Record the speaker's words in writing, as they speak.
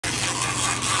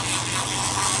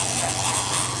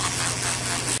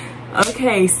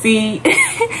Okay, see,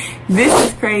 this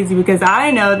is crazy because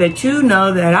I know that you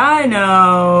know that I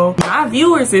know my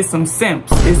viewers is some simps.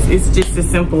 It's just as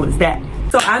simple as that.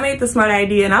 So I made the smart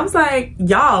idea and I was like,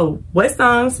 y'all, what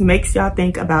songs makes y'all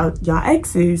think about y'all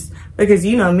exes? Because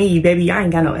you know me, baby, I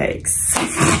ain't got no ex.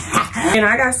 And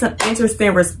I got some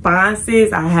interesting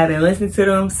responses. I haven't listened to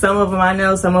them. Some of them I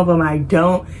know, some of them I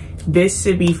don't. This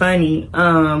should be funny.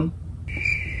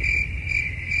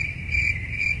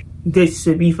 This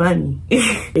should be funny.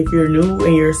 If you're new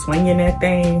and you're swinging that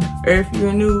thing, or if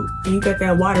you're new and you got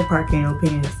that water park in your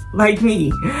pants, like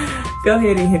me, go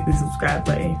ahead and hit the subscribe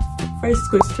button. First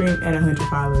Twitch stream at 100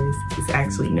 followers is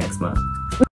actually next month.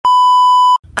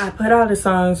 I put all the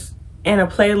songs in a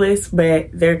playlist,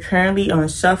 but they're currently on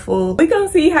shuffle. We gonna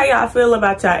see how y'all feel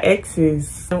about y'all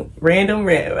exes. Random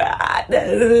red.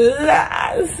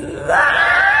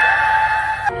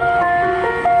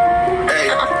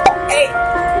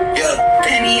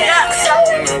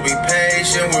 Be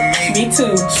patient with me. Me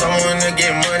too. Someone to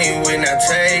get money when I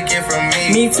take it from me.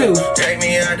 Me too. Take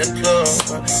me out the club.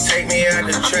 Take me out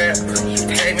the trap.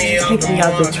 Take me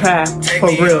out the trap.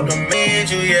 For real.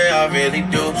 Yeah, I really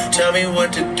do. Tell me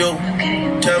what to do.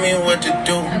 Okay. Tell me what to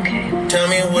do. Okay. Tell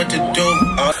me what to do.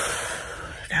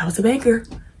 That was a banger.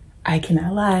 I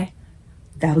cannot lie.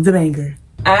 That was a banger.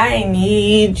 I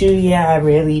need you, yeah, I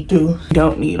really do. You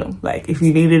don't need them. Like, if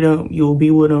you needed them, you'll be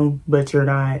with them, but you're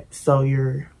not, so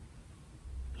you're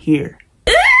here.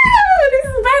 Ew, this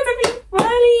is about to be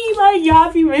funny. Like,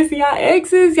 y'all be missing y'all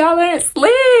exes. Y'all ain't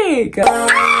slick.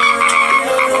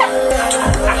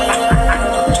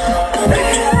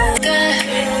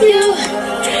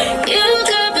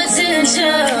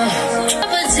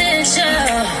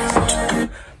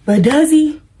 But does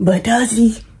he? But does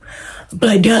he?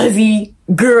 But does he?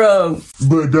 Girl.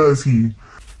 But does he?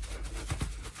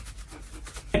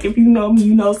 Like, if you know me,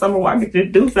 you know Summer Walker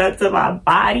just do something to my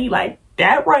body. Like,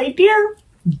 that right there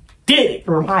did it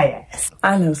for my ass.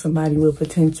 I know somebody with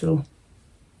potential.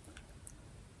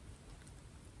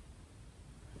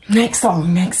 Next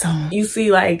song, next song. You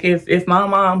see, like, if my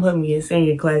mom put me in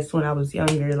singing class when I was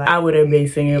younger, like, I would have been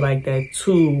singing like that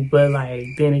too. But, like,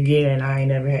 then again, I ain't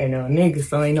never had no niggas,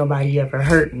 so ain't nobody ever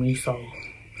hurt me, so.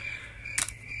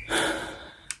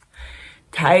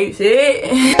 Type shit.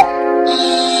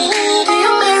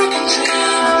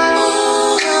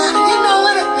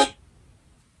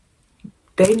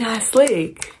 They not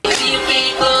slick.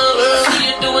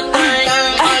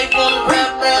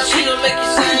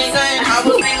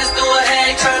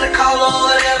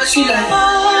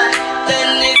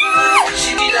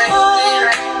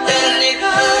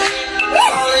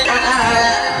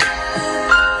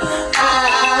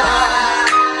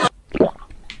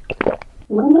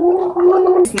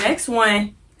 This next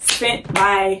one sent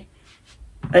by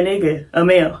a nigga, a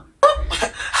male.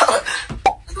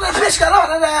 That bitch got all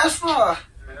that ass for.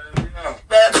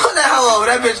 Man, put that hoe over.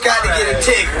 That bitch got to get a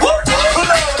tick. Pull over.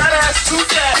 That ass too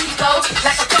fat.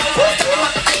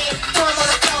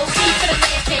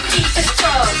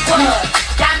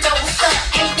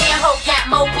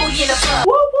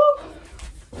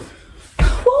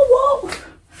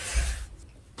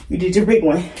 You did your big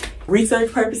one.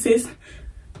 Research purposes,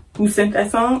 who sent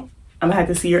that song? I'm gonna have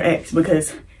to see your ex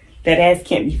because that ass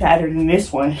can't be fatter than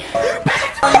this one.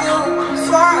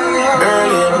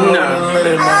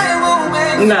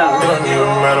 No.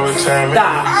 Stop.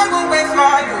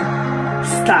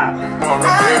 Stop.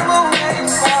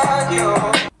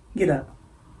 Get up.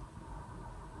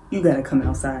 You gotta come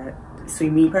outside. See,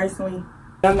 me personally,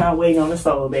 I'm not waiting on the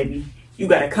soul, baby. You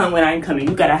gotta come when I ain't coming.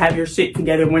 You gotta have your shit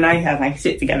together when I have my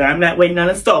shit together. I'm not waiting on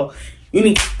the soul. You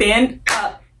need to stand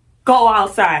up, go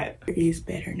outside. There is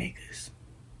better niggas.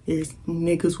 There's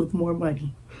niggas with more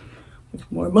money, with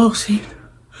more emotion,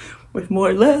 with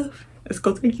more love. Let's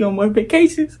go take you on more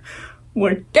vacations,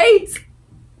 more dates.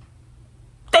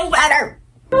 Do better.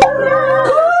 Ooh,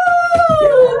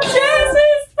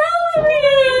 Jesus,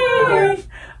 celebrate.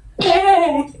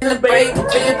 Hey. Celebrate the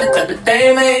trip, the type of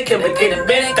thing, man. Can we get a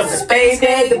minute? Come to space,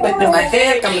 man. The back of my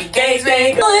head, come to gaze,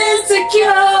 man.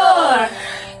 Insecure.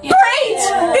 Great.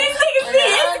 These niggas be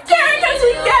insecure because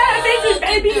we got bitches.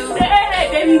 They be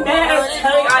mad. They be mad. I'm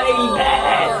telling y'all, they be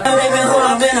mad. Baby, who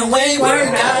I've been away, work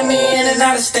got me in and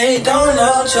out of state. Don't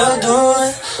know what you're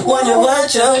doing. Wonder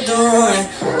what you're doing.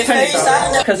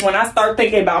 Because when I start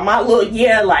thinking about my look,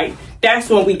 yeah, like, that's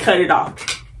when we cut it off.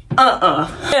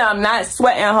 Yeah, I'm not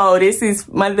sweating, ho. This is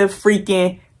mother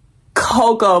freaking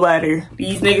cocoa butter.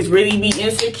 These niggas really be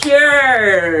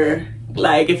insecure.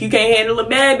 Like, if you can't handle a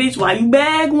bad bitch, why you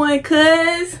bag one,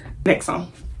 cuz? Next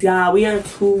song. Y'all, we are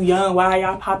too young. Why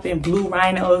y'all popping blue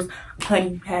rhinos,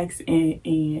 honey packs,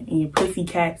 and pussy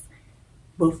cats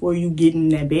before you get in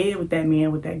that bed with that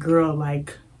man, with that girl.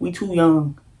 Like, we too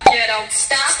young. You don't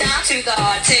stop to the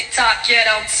TikTok. You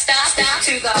don't stop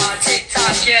to the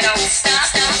TikTok. You don't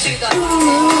stop to the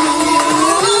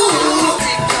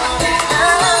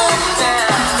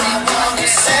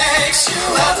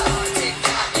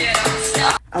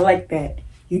I like that.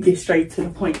 You get straight to the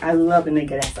point. I love a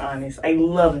nigga that's honest. I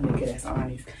love a nigga that's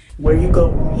honest. Where you go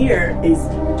from here is,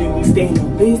 do you stay in your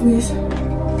business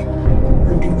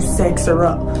or do you sex her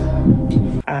up?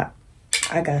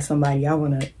 I got somebody I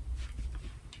wanna.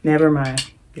 Never mind.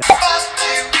 Tell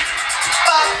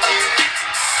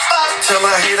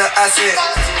my hater I said,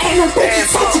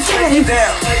 dance up, take it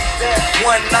down.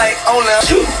 One night only.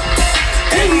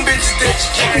 And bitches that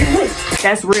you can't.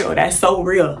 That's real. That's so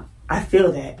real. I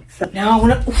feel that. So now I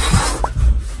wanna.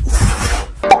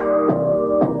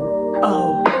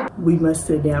 Oh, we must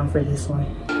sit down for this one.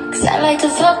 Cause I like to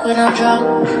fuck when I'm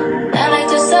drunk. I like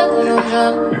to suck when I'm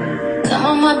drunk. Come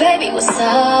on, my baby, what's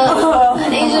up? I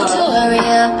need you to hurry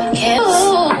up. Can't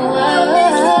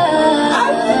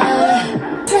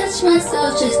touch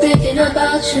myself just thinking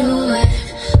about you and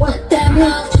what that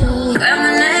mouth do. Grab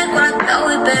my neck when I throw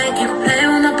it back. You play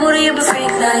when I put it up a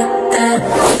freak like that.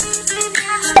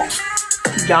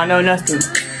 Y'all know nothing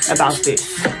about this.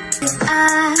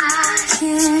 I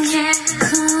can't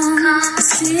come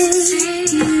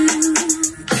see you.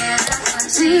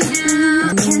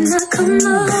 Can I come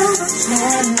over?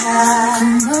 Can I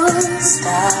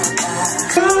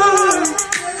come over?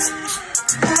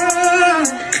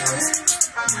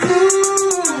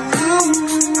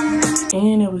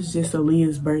 And it was just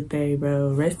Aaliyah's birthday,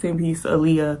 bro. Rest in peace,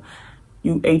 Aaliyah.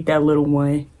 You ate that little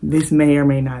one. This may or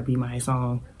may not be my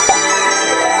song. I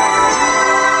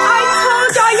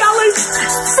told y'all was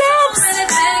simps.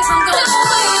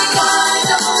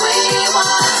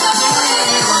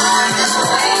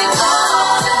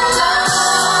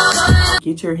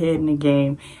 Get your head in the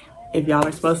game. If y'all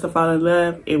were supposed to fall in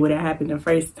love, it would have happened the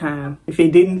first time. If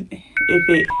it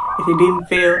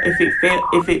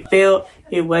failed,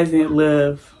 it wasn't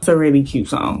love. It's a really cute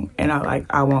song, and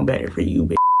I want better for you,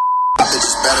 bitch. My bitch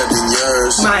is better than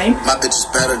yours. Mine. My bitch is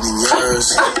better than yours.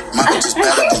 My bitch is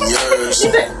better than yours.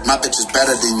 My bitch is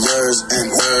better than yours and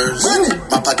hers.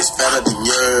 My pocket's better than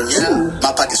yours.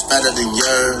 My pocket's better than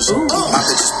yours. My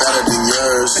bitch is better than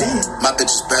yours. My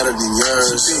bitch is better than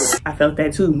yours. I felt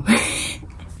that too.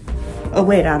 Oh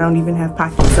wait, I don't even have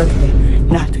pockets. Okay,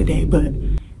 not today, but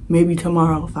maybe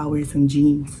tomorrow if I wear some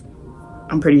jeans.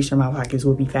 I'm pretty sure my pockets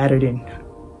will be fatter than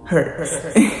hers.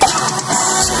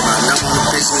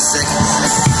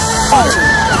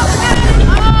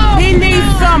 He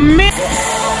needs some milk.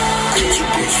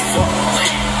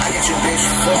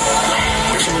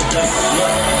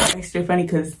 It's still funny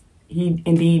because he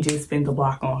indeed just spent the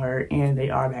block on her and they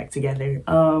are back together.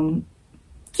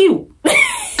 Cute.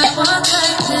 I walk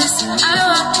like this, I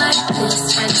walk like this.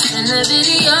 Friends in the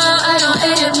video, I don't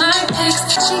edit my pics.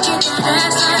 She get that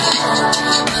ass like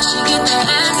that. She get that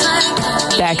ass like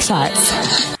that. Back shots.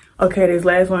 Okay, this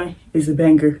last one is a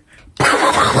banger.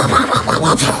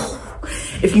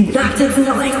 If you not taking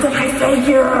the length that I say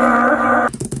here.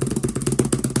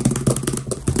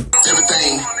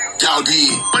 Everything y'all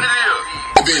did,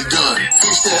 it been done.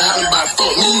 You still hollering about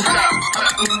fuck me?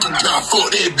 Nah, fuck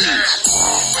that bitch.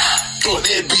 Fuck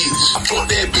that bitch. Fuck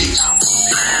that bitch.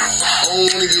 I don't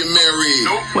wanna get married.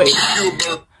 Wait.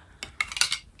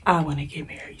 I wanna get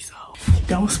married, so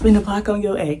don't spend a block on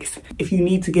your ex. If you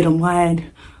need to get them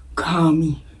lined, call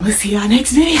me. We'll see y'all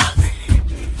next video.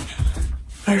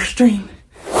 First stream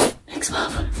next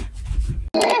month.